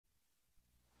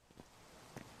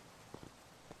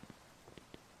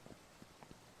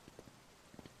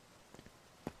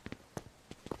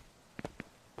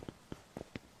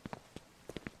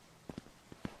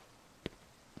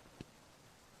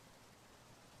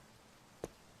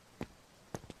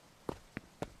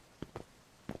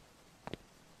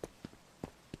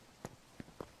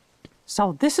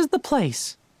So this is the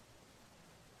place.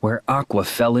 Where Aqua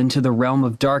fell into the realm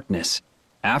of darkness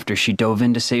after she dove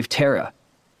in to save Terra.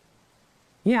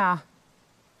 Yeah.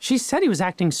 She said he was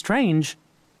acting strange.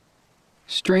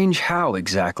 Strange how,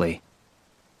 exactly?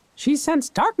 She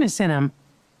sensed darkness in him.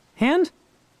 And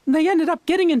they ended up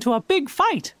getting into a big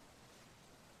fight.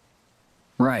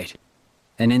 Right.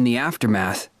 And in the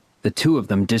aftermath, the two of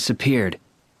them disappeared.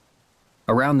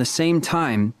 Around the same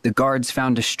time, the guards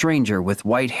found a stranger with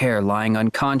white hair lying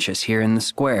unconscious here in the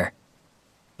square.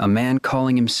 A man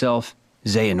calling himself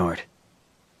Xehanort.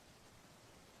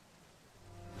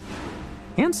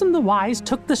 Ansem the Wise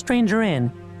took the stranger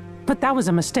in, but that was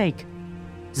a mistake.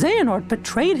 Xehanort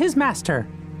betrayed his master,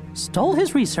 stole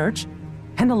his research,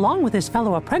 and along with his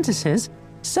fellow apprentices,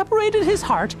 separated his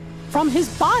heart from his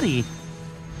body.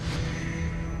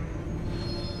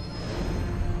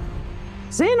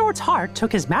 Xehanort's heart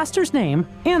took his master's name,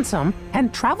 Ansem,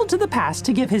 and traveled to the past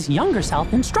to give his younger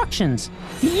self instructions.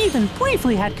 He even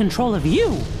briefly had control of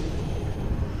you.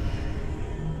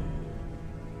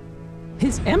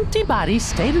 His empty body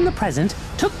stayed in the present,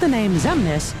 took the name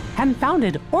Xemnas, and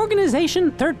founded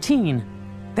Organization 13.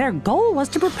 Their goal was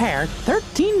to prepare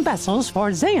 13 vessels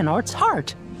for Xehanort's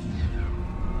heart.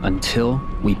 Until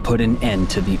we put an end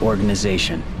to the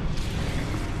organization.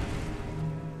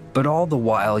 But all the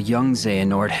while, young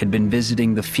Xehanort had been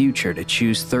visiting the future to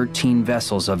choose 13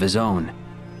 vessels of his own.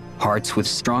 Hearts with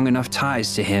strong enough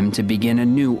ties to him to begin a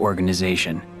new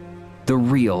organization. The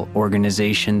real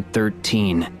Organization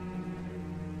 13.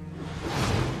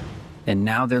 And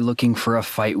now they're looking for a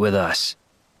fight with us.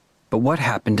 But what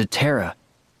happened to Terra?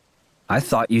 I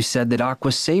thought you said that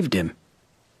Aqua saved him.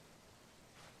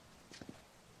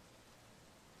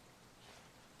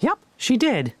 Yep, she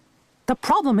did. The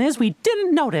problem is we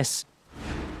didn't notice.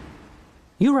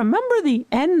 You remember the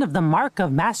end of the Mark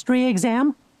of Mastery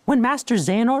exam, when Master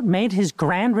Xehanort made his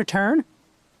grand return?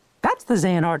 That's the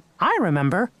Xehanort I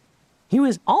remember. He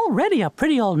was already a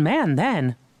pretty old man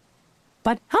then.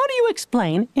 But how do you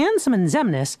explain Ansem and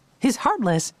Xemnas, his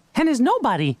Heartless, and his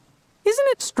Nobody? Isn't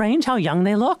it strange how young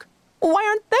they look? Why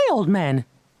aren't they old men?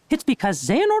 It's because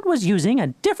Xehanort was using a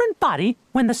different body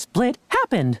when the split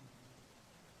happened.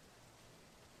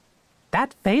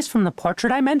 That face from the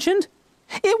portrait I mentioned?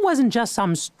 It wasn't just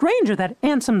some stranger that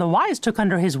Ansem the Wise took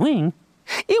under his wing.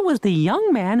 It was the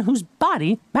young man whose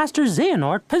body Master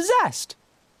Xehanort possessed.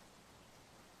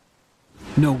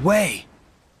 No way!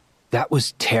 That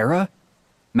was Terra?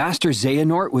 Master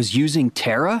Xehanort was using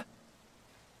Terra?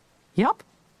 Yup.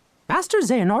 Master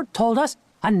Xehanort told us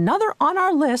another on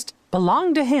our list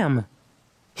belonged to him.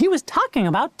 He was talking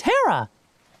about Terra.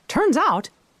 Turns out,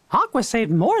 Aqua saved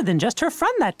more than just her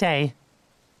friend that day.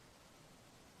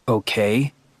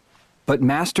 Okay, but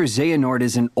Master Xehanort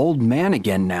is an old man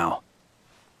again now.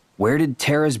 Where did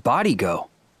Terra's body go?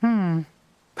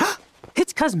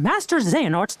 It's 'cause Master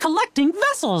Xehanort's collecting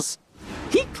vessels.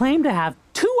 He claimed to have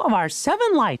 2 of our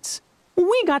 7 lights.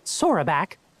 We got Sora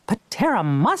back, but Terra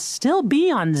must still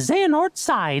be on Xehanort's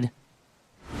side.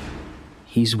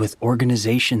 He's with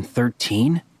Organization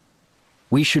 13?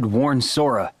 We should warn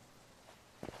Sora.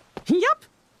 Yup,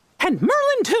 and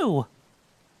Merlin too.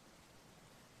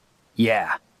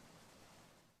 Yeah.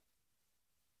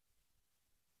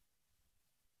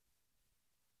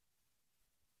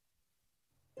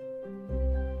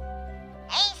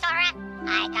 Hey, Sora,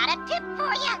 I got a tip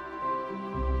for you.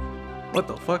 What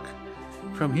the fuck?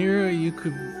 From here, you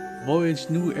could voyage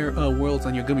new worlds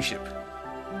on your gummy ship.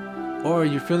 Or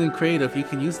you're feeling creative, you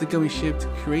can use the gummy ship to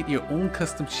create your own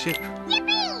custom ship.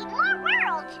 Yippee! More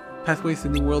worlds! Pathways to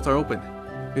new worlds are open.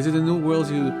 Visit the new worlds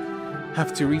you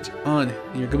have to reach on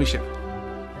in your gummy ship.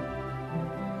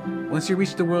 Once you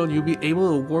reach the world, you'll be able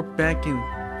to warp back in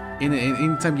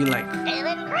anytime you like.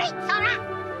 Doing great, Sora!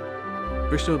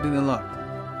 Bistro been unlocked.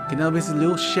 You can now visit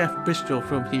Little Chef Bistro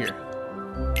from here.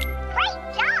 Great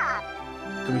job!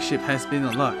 Gummy ship has been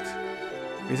unlocked.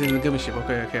 Visit the gummy ship.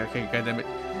 Okay, god damn it.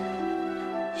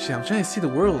 Shit, I'm trying to see the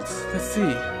worlds. Let's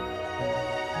see.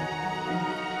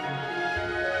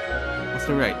 What's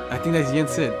the right? I think that's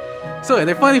Yensid. So, and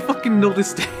they finally fucking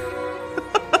noticed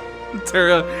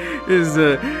Terra is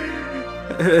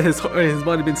his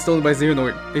body been stolen by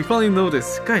Xehanort. They finally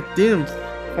noticed. God damn.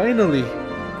 Finally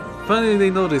they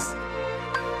noticed.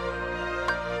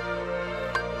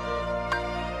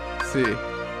 Let's see.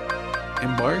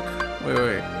 Embark?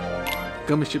 Wait.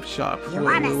 Gummy ship shop. You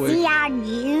wanna see our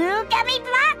new gummy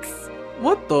blocks?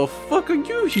 What the fuck are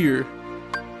you here?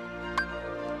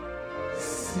 Let's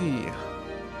see.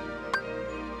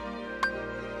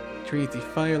 Create the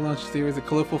fire launch series of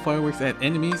colorful fireworks at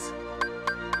enemies.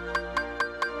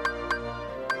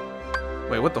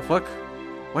 Wait, what the fuck?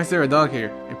 Why is there a dog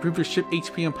here? Improve your ship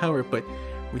HP and power, but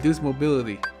reduce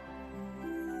mobility.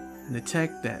 An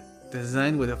attack that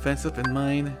designed with offensive in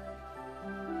mind.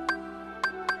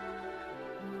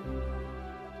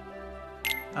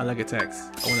 I like attacks.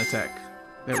 I want to attack.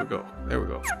 There we go. There we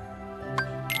go.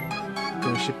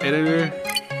 Go ship editor.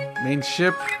 Main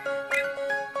ship.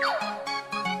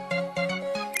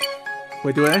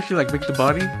 Wait, do I actually like make the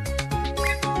body?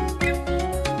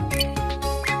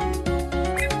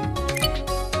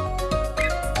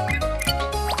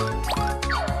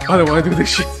 I don't want to do this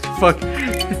shit. Fuck.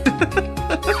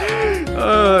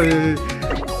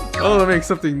 I want to make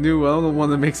something new. I don't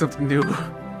want to make something new.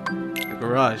 The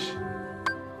garage.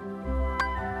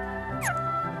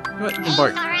 What?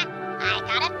 Embark. Hey, Sora, I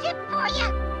got a tip for you.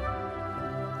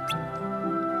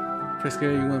 Press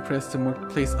area you want to press to mark the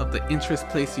place of the interest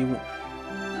place you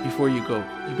before you go.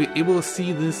 You'll be able to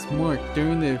see this mark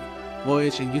during the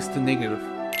voyage and use the negative.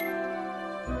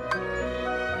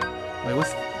 Wait,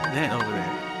 what's that over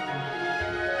there?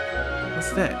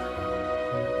 What's that?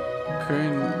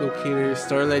 Current locator,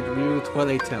 Starlight View,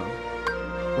 Twilight Town.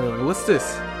 Wait, what's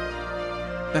this?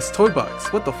 That's Toy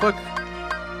Box. What the fuck?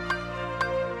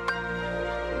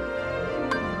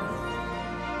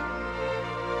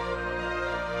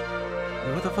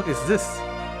 Wait, what the fuck is this?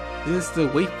 This is the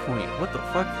waypoint. What the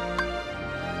fuck?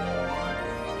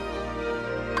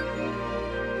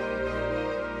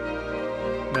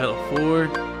 Battle 4.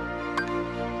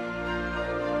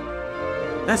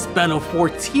 That's Battle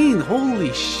 14!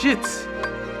 Holy shit!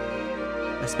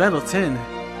 That's Battle 10.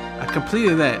 I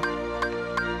completed that.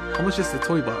 How much is the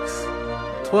toy box?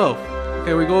 12.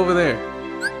 Okay, we go over there.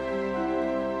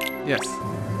 Yes.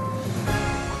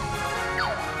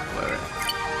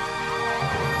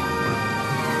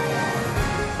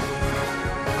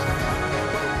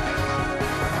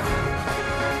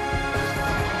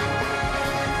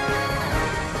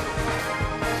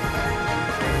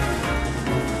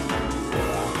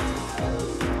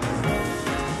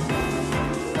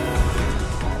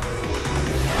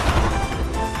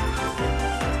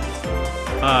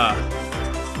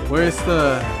 Where's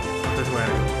the... That's where I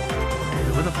have to go.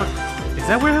 Wait, where the fuck? Is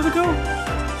that where I have to go?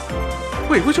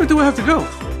 Wait, which way do I have to go?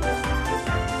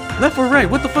 Left or right?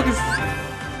 What the fuck is...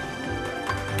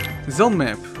 Zone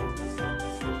map.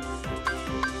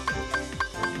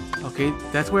 Okay,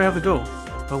 that's where I have to go.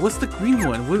 But what's the green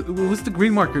one? What's the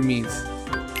green marker means?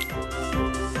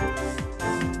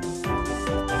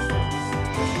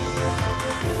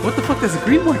 What the fuck does the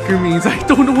green marker means? I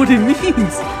don't know what it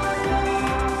means!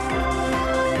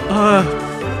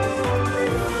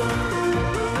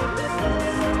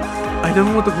 I don't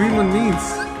know what the green one means.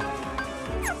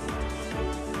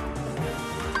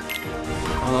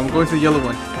 Oh, I'm going to the yellow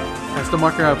one. That's the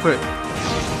marker I put.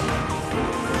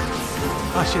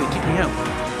 Oh shit, it kicked me out.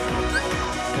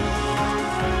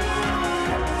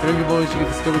 During your voyage, you can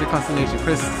discover the constellation.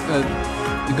 Press the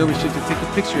gummy ship to take a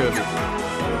picture of it.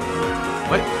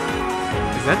 What?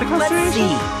 Is that the constellation?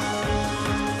 Let's see.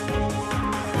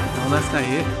 No, that's not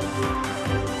it.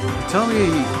 You're telling me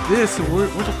this,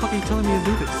 what the fuck are you telling me to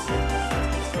do this?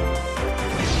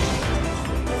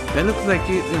 That looks like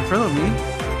it in front of me.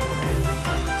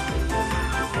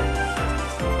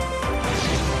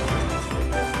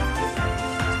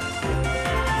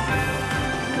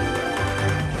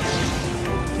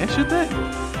 Can I shoot that?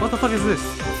 What the fuck is this?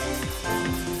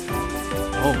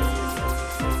 Oh.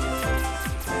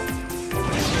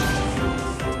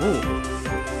 Oh.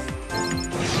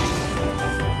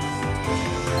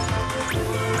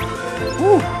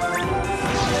 Woo!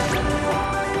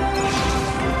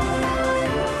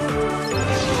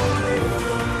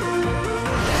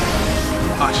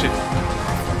 Ah, shit.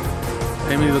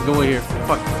 I need to go away here.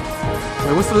 Fuck.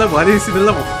 Wait, what's the level? I didn't see the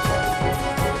level.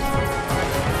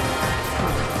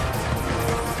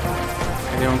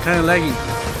 Okay, I'm kind of lagging.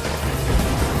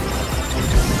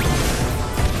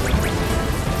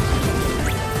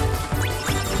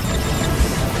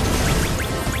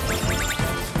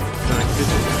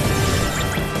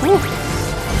 Woo!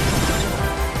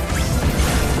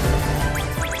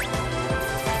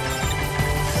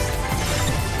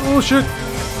 Oh shit!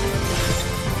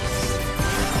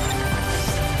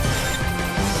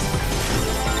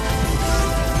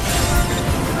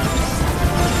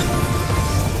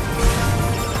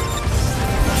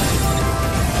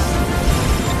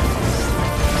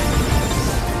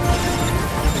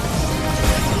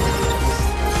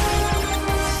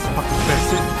 Fucking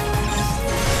bastard.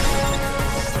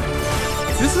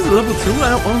 This is level 2? I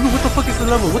don't know what the fuck is the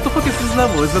level. What the fuck is this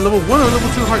level? Is it level 1 or level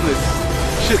 2 Heartless?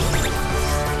 Shit.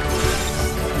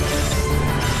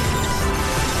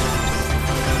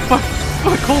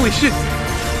 Fuck, holy shit!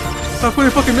 Stop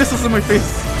putting fucking missiles in my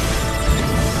face.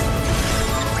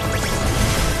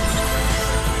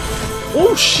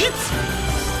 Oh shit!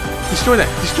 Destroy that!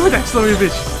 Destroy that son of a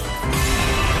bitch!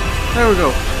 There we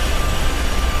go.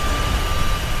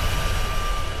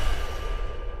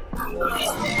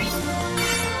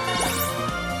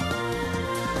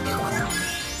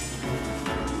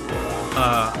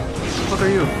 What are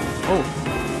you? Oh.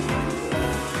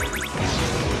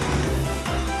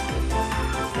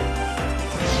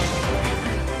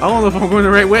 I don't know if I'm going the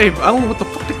right way. I don't know what the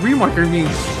fuck the green marker means.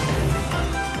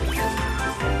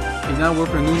 Okay, now we're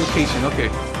for a new location. Okay.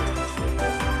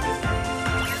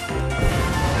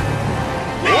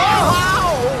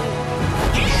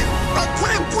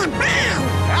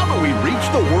 How do we reach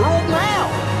the world now?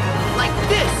 Like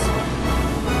this!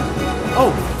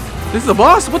 Oh, this is a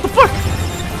boss? What the fuck?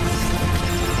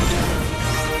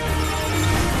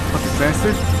 Fucking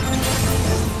bastard.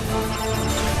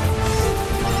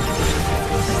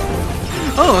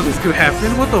 Oh, this could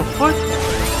happen. What the fuck?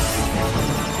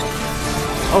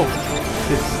 Oh,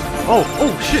 this. Oh,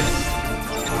 shit.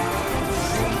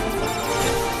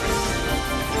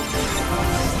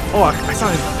 Oh, I saw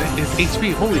his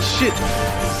HP. Holy shit.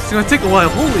 It's gonna take a while.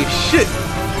 Holy shit.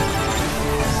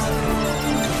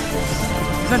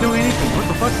 He's not doing anything. What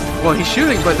the fuck? Well, he's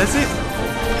shooting, but that's it.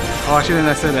 Oh, I shouldn't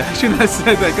have said that. I shouldn't have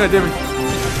said that. God damn it.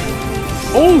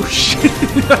 Oh, shit.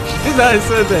 I should not have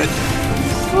said that.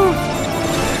 Oh.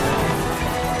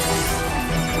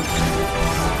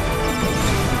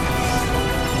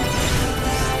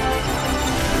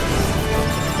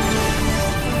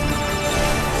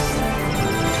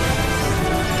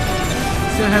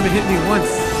 You still haven't hit me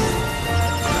once.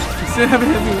 You still haven't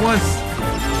hit me once.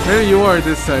 There you are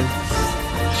this time.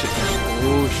 Shit.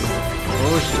 Oh shit.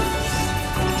 Oh shit.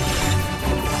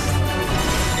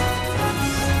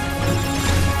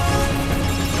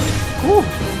 Ooh.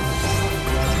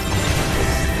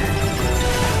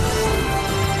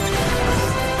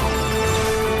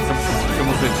 It's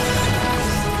almost in.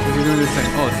 What are you doing this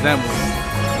time? Oh, it's that one.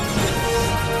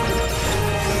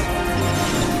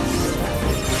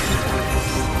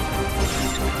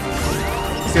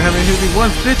 Still haven't hit me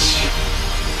once, bitch.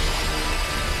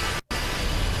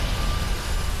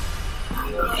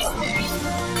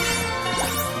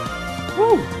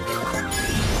 Woo!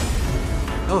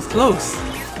 That was close.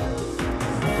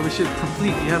 We should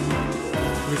complete. You have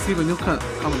received a new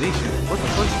combination. What the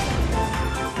fuck?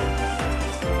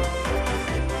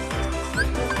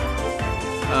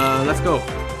 Let's go.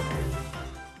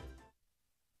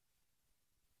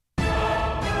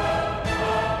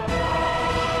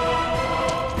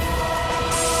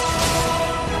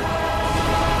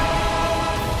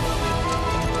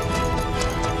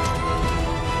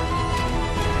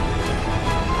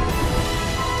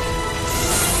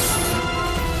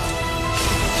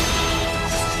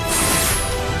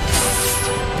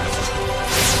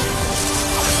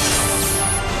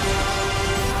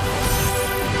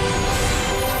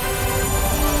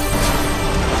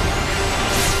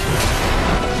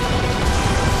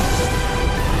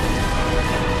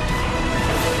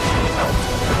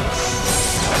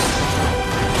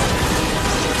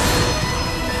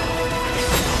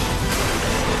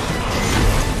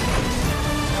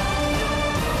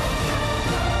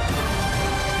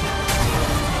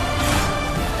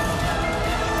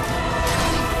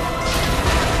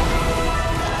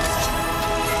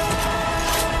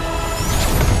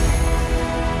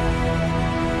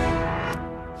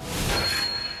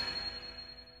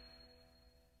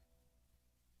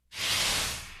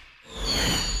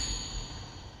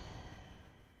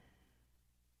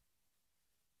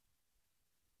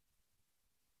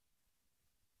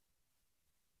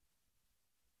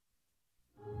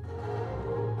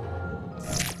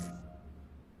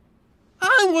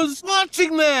 I was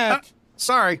watching that!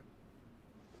 Sorry.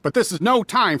 But this is no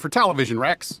time for television,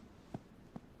 Rex.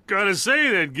 Gotta say,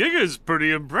 that Giga's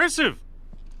pretty impressive.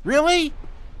 Really?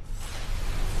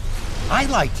 I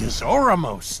like his aura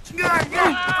most.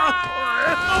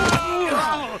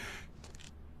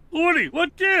 Woody,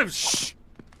 what gives? Shh.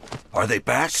 Are they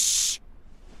back? Shh.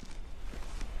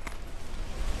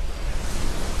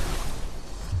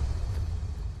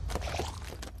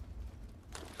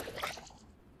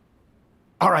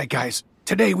 All right, guys.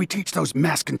 Today we teach those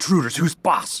masked intruders who's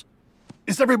boss.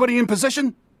 Is everybody in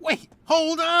position? Wait,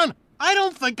 hold on. I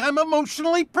don't think I'm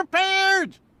emotionally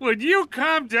prepared. Would you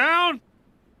calm down?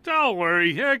 Don't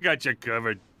worry, I got you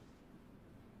covered.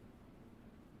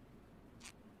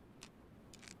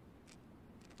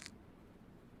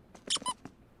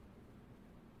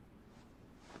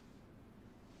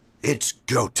 It's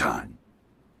go time.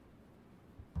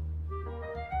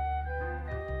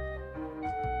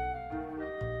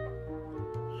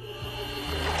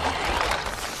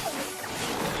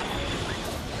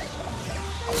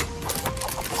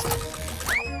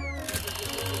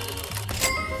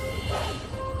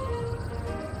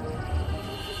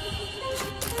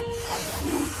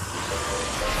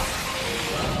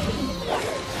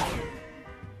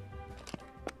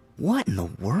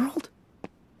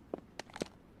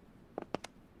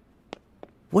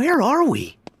 Where are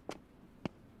we?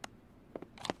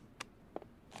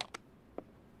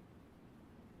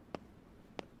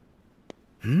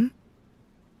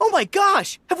 Oh my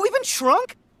gosh! Have we been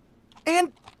shrunk?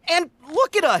 And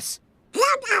look at us!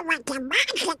 You know what the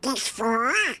magic is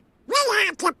for? We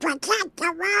have to protect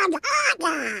the world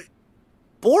order!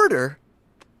 Border?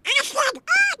 I said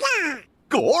order!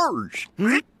 Gorge!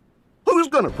 Who's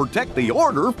gonna protect the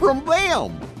order from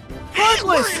them?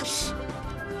 Heartless!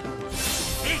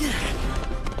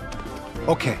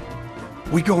 Okay,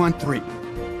 we go on 3.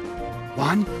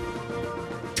 1,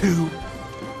 2.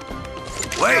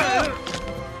 Wait!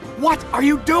 What are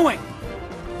you doing?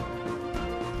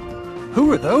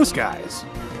 Who are those guys?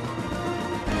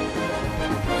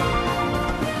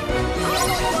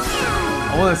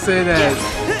 I want to say that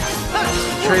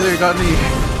the trailer got me.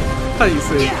 How do you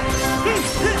say it?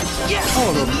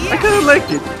 Oh, I kind of like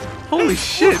it. Holy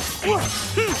shit!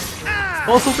 I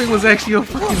was hoping it was actually a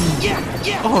fucking.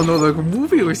 Oh no, like a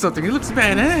movie or something. It looks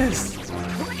badass.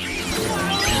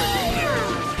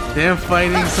 Them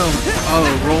fighting some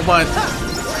robot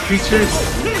creatures.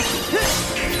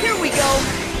 Here we go!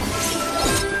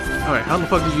 Alright, how the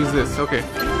fuck do you use this? Okay.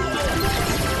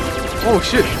 Oh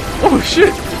shit! Oh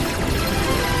shit!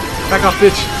 Back off,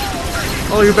 bitch!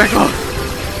 Oh, you're back off!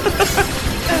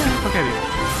 Fuck at you.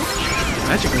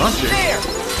 Magic launcher?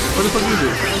 What the fuck do you do?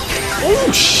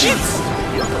 Oh shit!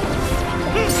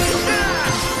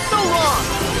 So long!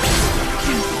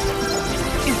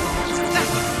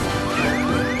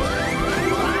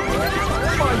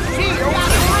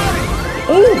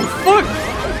 Oh fuck!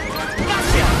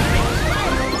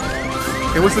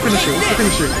 Okay, what's the finisher? What's the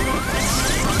finisher?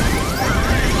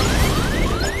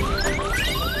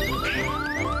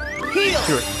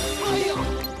 Do it.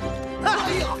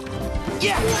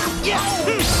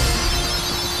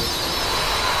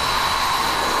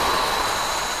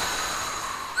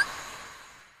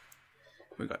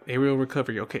 We got aerial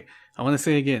recovery. Okay, I want to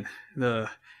say again, the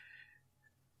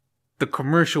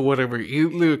commercial, whatever,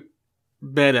 it looked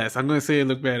badass. I'm gonna say it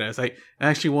looked badass. I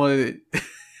actually wanted it.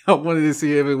 I wanted to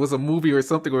see if it was a movie or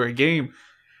something or a game.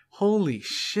 Holy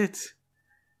shit!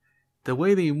 The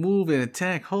way they move and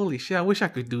attack. Holy shit! I wish I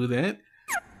could do that.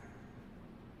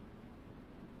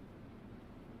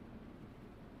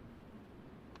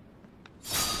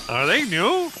 Are they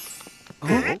new?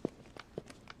 Huh?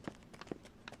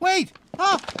 Wait!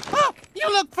 Oh,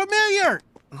 you look familiar!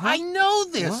 I know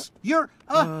this! You're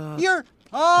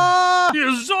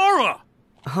Zora!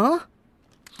 Huh?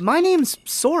 My name's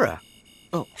Sora.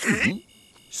 Oh.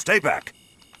 Stay back.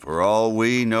 For all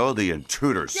we know, the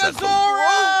intruders sent them.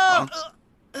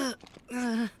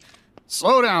 Zora!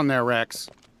 Slow down there, Rex.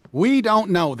 We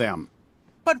don't know them.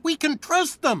 But we can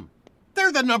trust them. They're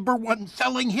the #1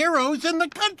 selling heroes in the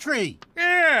country.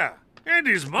 Yeah, and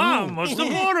his mom must have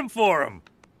bought him for him.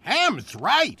 Ham's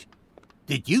right.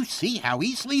 Did you see how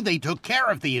easily they took care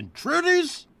of the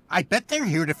intruders? I bet they're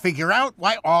here to figure out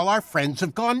why all our friends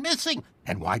have gone missing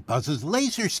and why Buzz's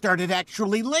laser started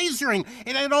actually lasering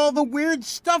and all the weird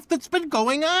stuff that's been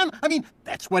going on. I mean,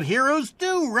 that's what heroes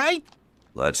do, right?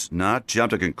 Let's not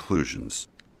jump to conclusions.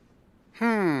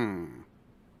 Gotta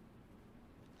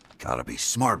be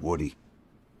smart, Woody.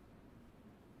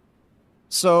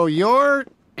 So you're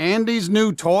Andy's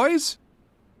new toys?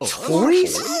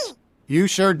 Toys? You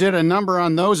sure did a number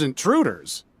on those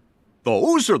intruders.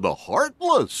 Those are the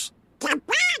Heartless. The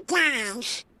bad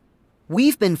guys!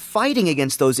 We've been fighting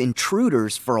against those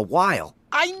intruders for a while.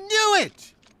 I knew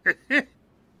it!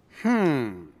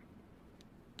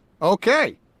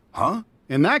 Okay. Huh?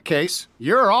 In that case,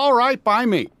 you're all right by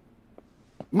me.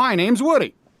 My name's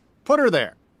Woody. Put her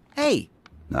there. Hey,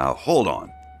 Now, hold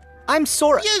on. I'm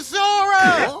Sora.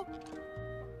 Zora!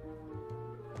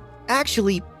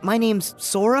 Actually, my name's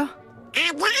Sora.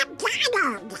 And I'm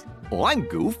Donald! Oh, I'm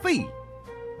Goofy.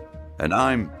 And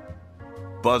I'm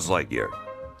Buzz Lightyear.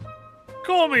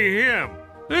 Call me him.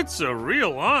 It's a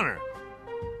real honor.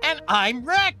 And I'm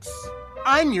Rex.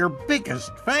 I'm your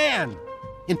biggest fan.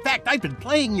 In fact, I've been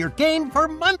playing your game for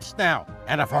months now,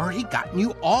 and I've already gotten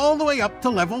you all the way up to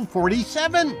level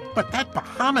 47. But that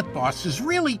Bahamut boss is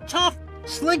really tough.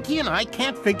 Slinky and I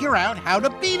can't figure out how to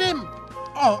beat him.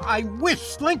 Oh, I wish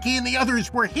Slinky and the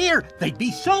others were here. They'd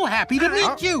be so happy to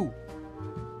meet you.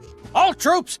 All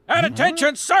troops, at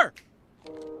attention, sir!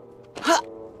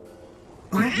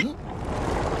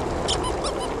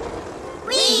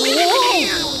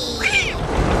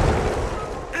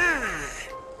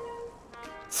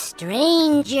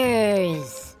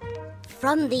 Strangers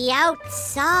from the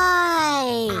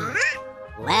outside.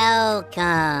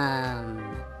 Welcome.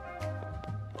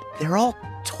 They're all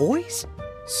toys?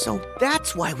 So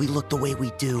that's why we look the way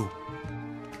we do.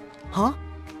 Huh?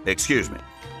 Excuse me.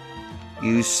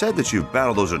 You said that you've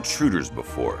battled those intruders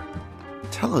before.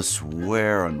 Tell us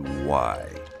where and why.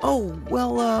 Oh,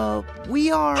 well,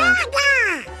 we are...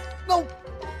 No.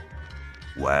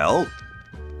 Well,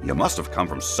 you must have come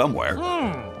from somewhere.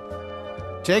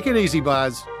 Take it easy,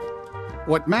 Buzz.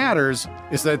 What matters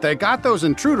is that they got those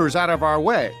intruders out of our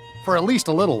way for at least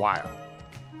a little while.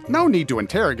 No need to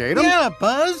interrogate them. Yeah,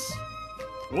 Buzz.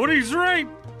 Woody's right.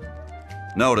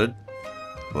 Noted.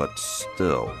 But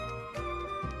still.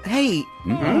 Hey,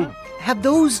 have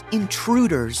those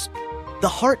intruders, the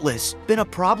Heartless, been a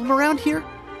problem around here?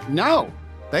 No,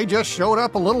 they just showed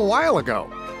up a little while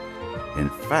ago. In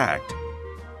fact,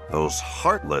 those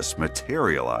Heartless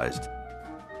materialized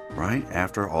right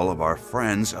after all of our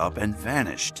friends up and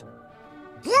vanished.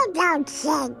 You don't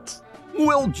think.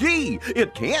 Well, gee,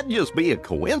 it can't just be a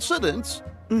coincidence.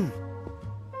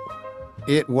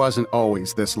 It wasn't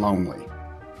always this lonely.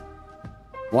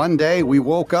 One day we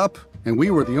woke up and we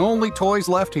were the only toys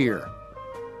left here.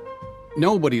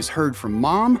 Nobody's heard from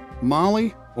Mom,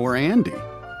 Molly, or Andy.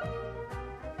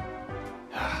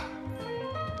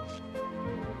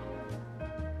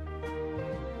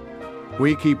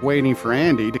 We keep waiting for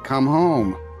Andy to come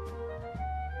home.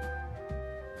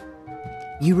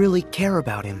 You really care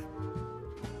about him.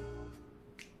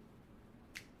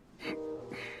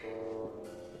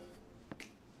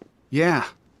 Yeah.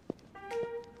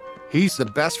 He's the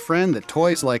best friend that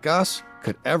toys like us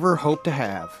could ever hope to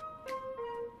have.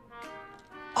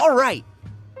 All right,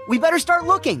 we better start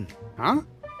looking. Huh?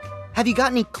 Have you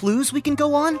got any clues we can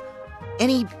go on?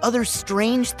 Any other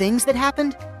strange things that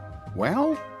happened?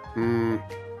 Well,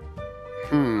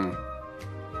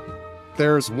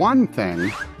 There's one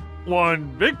thing. One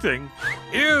big thing.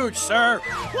 Huge, sir.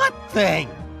 What thing?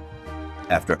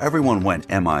 After everyone went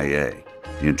MIA,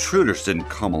 the intruders didn't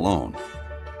come alone.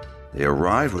 They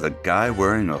arrived with a guy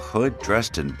wearing a hood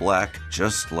dressed in black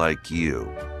just like you.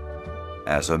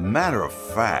 As a matter of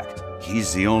fact,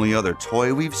 he's the only other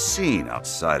toy we've seen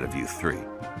outside of you three.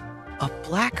 A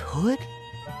black hood?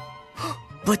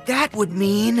 But that would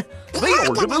mean... The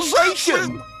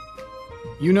organization!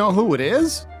 You know who it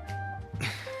is?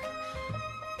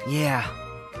 Yeah,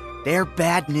 they're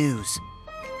bad news.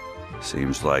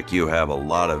 Seems like you have a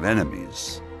lot of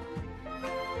enemies.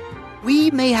 We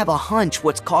may have a hunch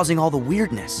what's causing all the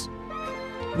weirdness.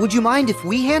 Would you mind if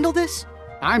we handle this?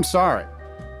 I'm sorry,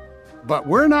 but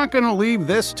we're not going to leave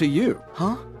this to you.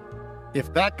 Huh?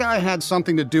 If that guy had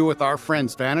something to do with our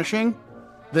friends vanishing,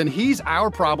 then he's our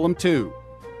problem too.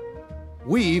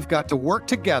 We've got to work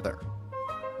together.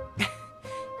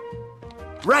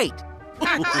 Right.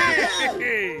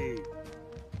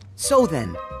 So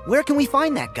then, where can we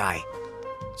find that guy?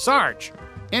 Sarge,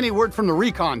 any word from the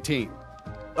recon team?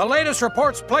 The latest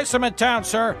reports place him in town,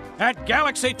 sir, at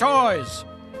Galaxy Toys.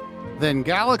 Then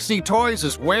Galaxy Toys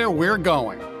is where we're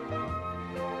going.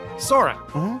 Sora,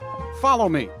 follow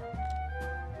me.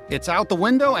 It's out the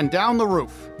window and down the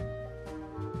roof.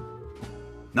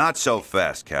 Not so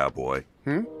fast, cowboy.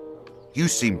 You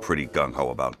seem pretty gung-ho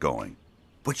about going.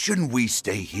 But shouldn't we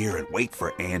stay here and wait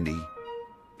for Andy?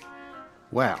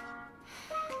 Well,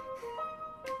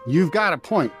 you've got a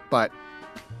point, but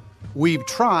we've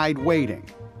tried waiting.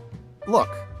 Look,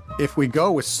 if we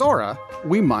go with Sora,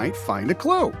 we might find a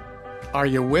clue. Are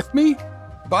you with me,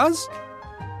 Buzz?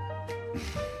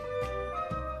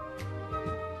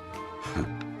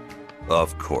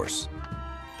 Of course.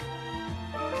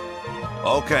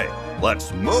 Okay,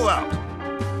 let's move out.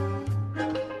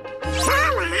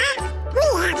 Sora, we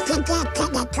have to get to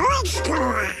the toy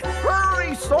store.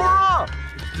 Hurry, Sora!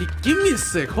 Give me a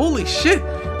sec. Holy shit.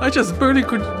 I just barely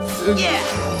could...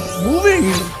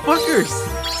 Moving, fuckers.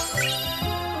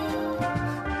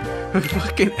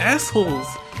 Fucking assholes.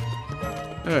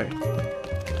 Alright.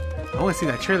 I want to see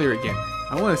that trailer again.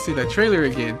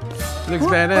 It looks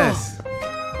badass.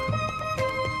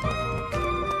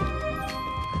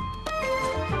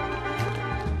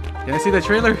 Can I see that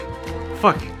trailer?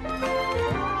 Fuck.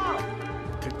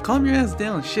 Calm your ass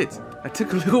down, shit. I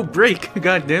took a little break,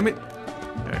 god damn it.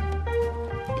 Alright.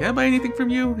 Can I buy anything from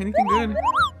you? Anything good?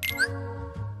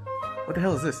 What the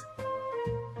hell is this?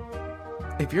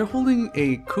 If you're holding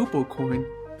a Koopa coin,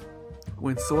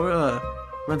 when Sora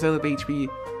runs out of HP,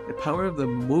 the power of the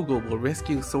Moogle will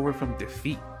rescue Sora from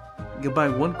defeat. You can buy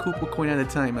one Koopa coin at a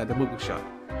time at the Moogle shop.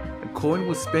 The coin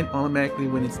will spend automatically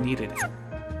when it's needed.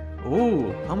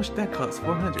 Oh, how much did that cost?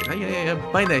 400. Yeah,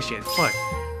 buy that shit. Fuck.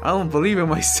 I don't believe in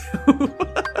myself.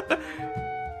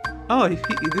 Oh,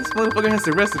 this motherfucker has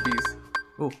the recipes.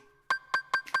 Oh.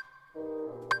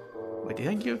 Wait, did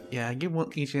I give? Yeah, I give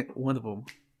each one of them.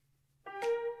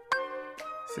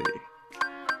 Let's see.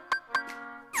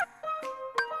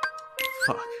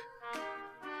 Fuck.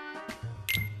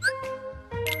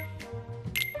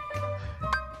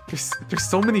 There's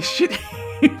so many shit.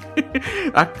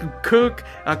 I could cook.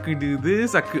 I could do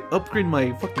this. I could upgrade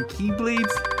my fucking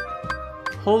keyblades.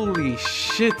 Holy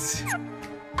shit.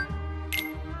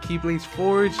 Keyblades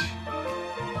Forge.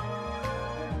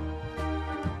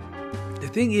 The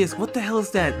thing is, what the hell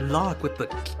is that lock with the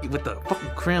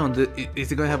fucking crown?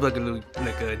 Is it gonna have like a new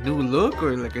look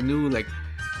or like a new like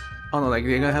I don't know, like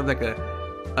they're gonna have like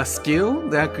a skill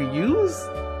that I could use?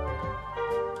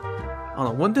 I don't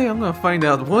know. One day I'm gonna find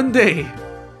out. One day.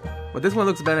 But this one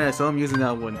looks badass, so I'm using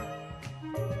that one.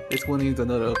 This one needs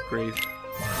another upgrade.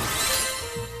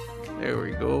 There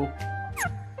we go.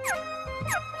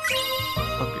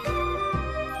 Okay.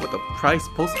 What the price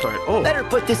postcard? Oh. Better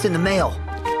put this in the mail.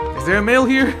 Is there a mail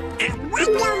here? I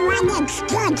wonder what it's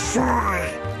good for.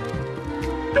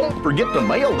 Don't forget to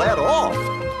mail that off.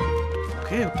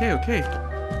 Okay.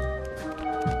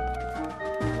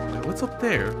 Wait, what's up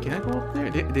there? Can I go up there?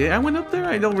 Did I went up there?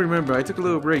 I don't remember. I took a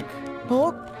little break.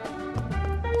 Oh.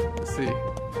 Let's see.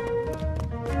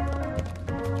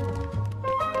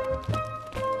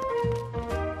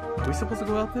 Are we supposed to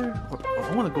go out there?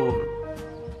 I want to go over.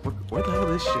 Where the hell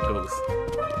this shit goes?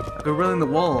 I could run in the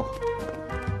wall.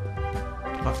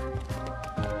 Fuck.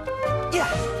 Yeah.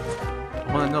 I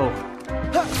want to know.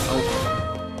 Oh.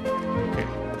 Okay.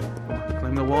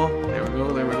 Climb the wall. There we go.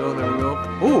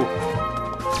 Ooh.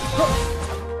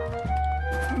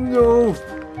 No.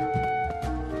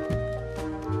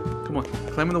 Come on.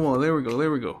 Climbing the wall. There we go.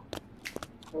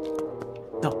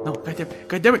 No.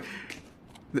 God damn it.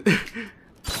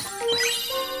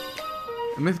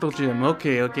 A mythical gem.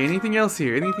 Okay. Anything else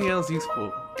here? Anything else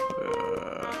useful?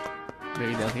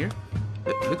 Maybe down here?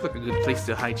 It looks like a good place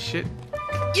to hide shit.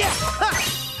 Yeah.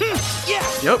 Yeah.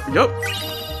 Yup.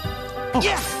 Oh,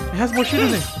 yeah. It has more shit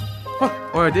in there. Fuck.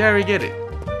 Or did I already get it?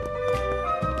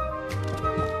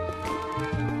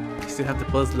 You still have the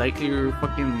Buzz Lightyear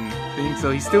fucking thing,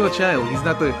 so he's still a child. He's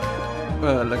not the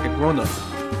like a grown up.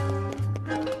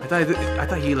 I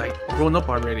thought he like grown up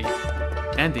already.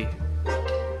 Andy.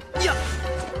 Yeah.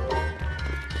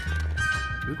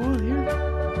 Can we go over here?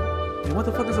 Hey, what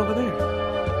the fuck is over there?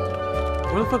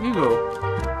 Where the fuck you go?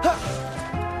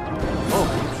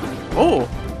 Oh!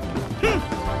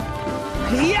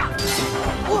 Yeah.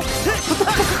 What the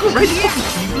fuck? Right fucking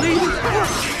Keyblade?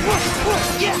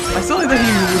 I saw that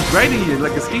he was riding it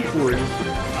like a skateboard.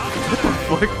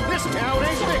 What the fuck? This town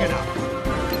ain't big enough.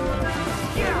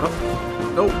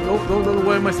 No,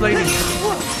 why am I sliding?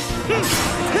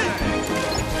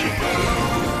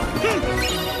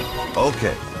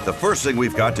 Okay, the first thing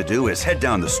we've got to do is head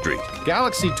down the street.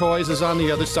 Galaxy Toys is on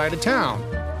the other side of town.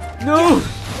 No!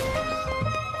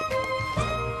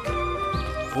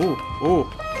 Oh.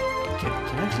 Can I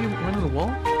actually run on the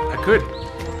wall? I could.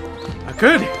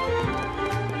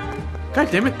 God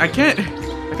damn it, I can't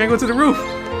go to the roof.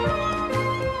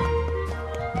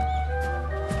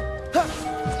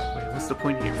 Wait, what's the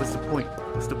point here? What's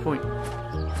the point?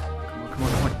 Come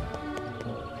on.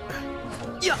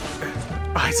 Yeah.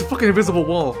 Ah, it's a fucking invisible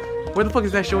wall. Where the fuck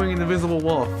is that showing an invisible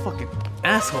wall? Fucking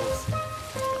assholes.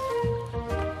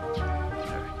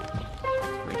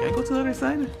 Wait, can I go to the other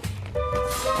side?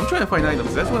 I'm trying to find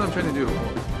items. That's what I'm trying to do.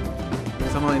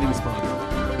 Somehow enemy spawn.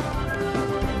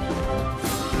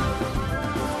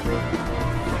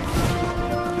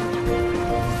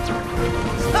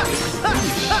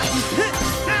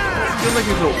 I feel like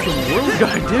it's open world.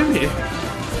 God damn it.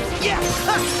 Yeah.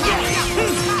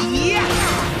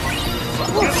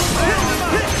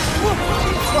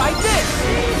 Try this.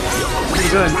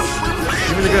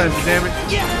 Give me the guns, damn it.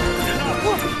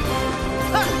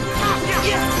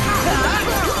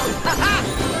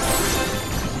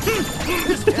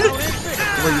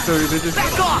 Come on, you sorry bitches.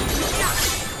 Back off!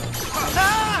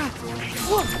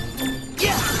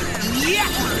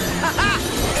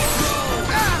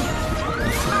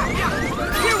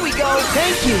 Here we go.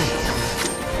 Thank you.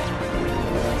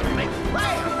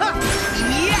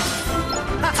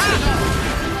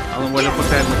 I don't know where to put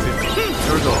that one to.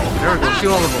 There we go.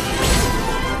 Kill all of them.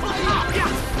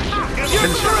 You're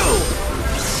through.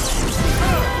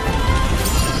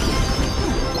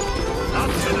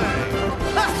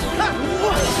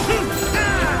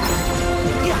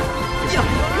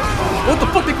 What the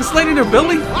fuck? They can slide in their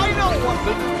belly?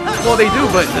 Well, they do,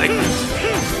 but like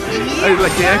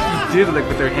they actually did like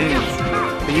with their hands.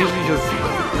 They usually just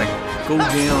like go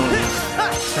down.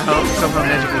 Somehow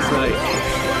magically slide.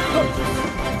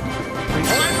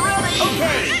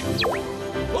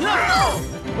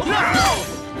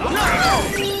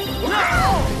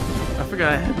 I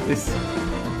forgot I had this.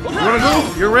 You wanna go?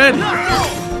 You're red.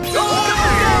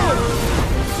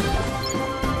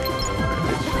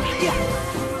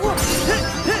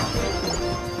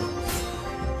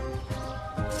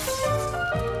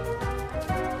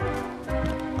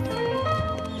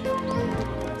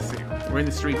 We're in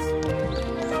the streets. Ish.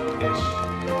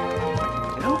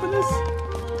 Can I open this?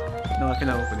 No, I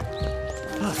cannot open it.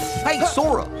 Hey,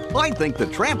 Sora, I think the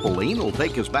trampoline will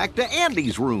take us back to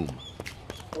Andy's room.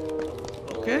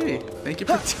 Okay, thank you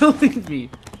for telling me.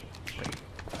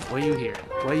 Why are you here?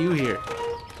 Why are you here?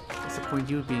 What's the point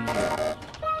of you being here?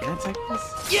 Can I attack this?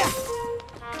 Yeah!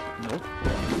 Nope.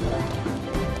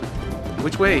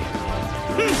 Which way?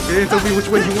 You didn't tell me which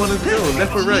way you wanted to go,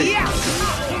 left or right.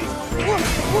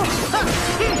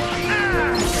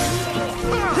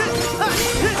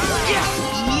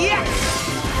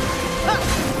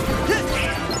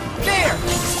 There!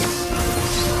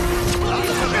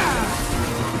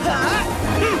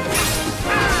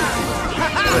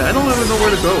 I don't even know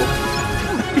where to go.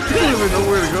 I don't even know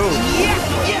where to go.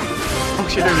 Oh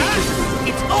shit, there it is.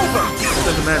 It's over! It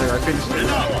doesn't matter, I finished it.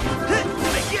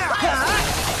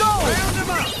 Go!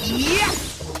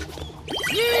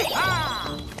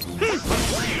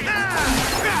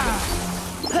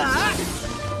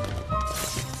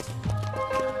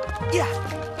 Yeah!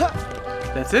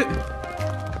 That's it.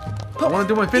 I want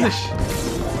to do my finish.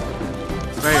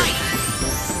 Right here.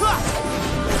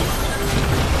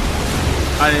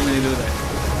 I didn't really do that.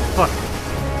 Fuck.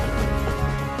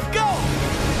 Go!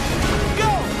 Go!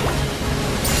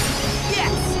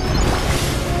 Yes!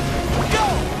 Go!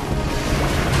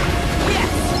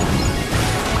 Yes!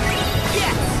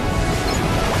 Yes!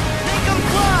 Make 'em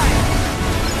fly!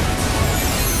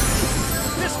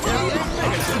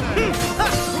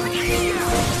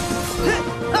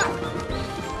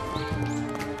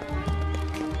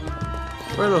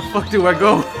 Where the fuck do I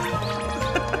go?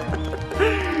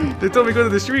 They told me to go to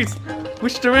the streets.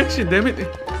 Which direction, damn it?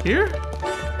 Here?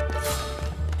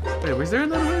 Wait, was there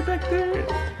another way back there?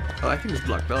 Oh, I think it's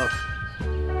blocked off.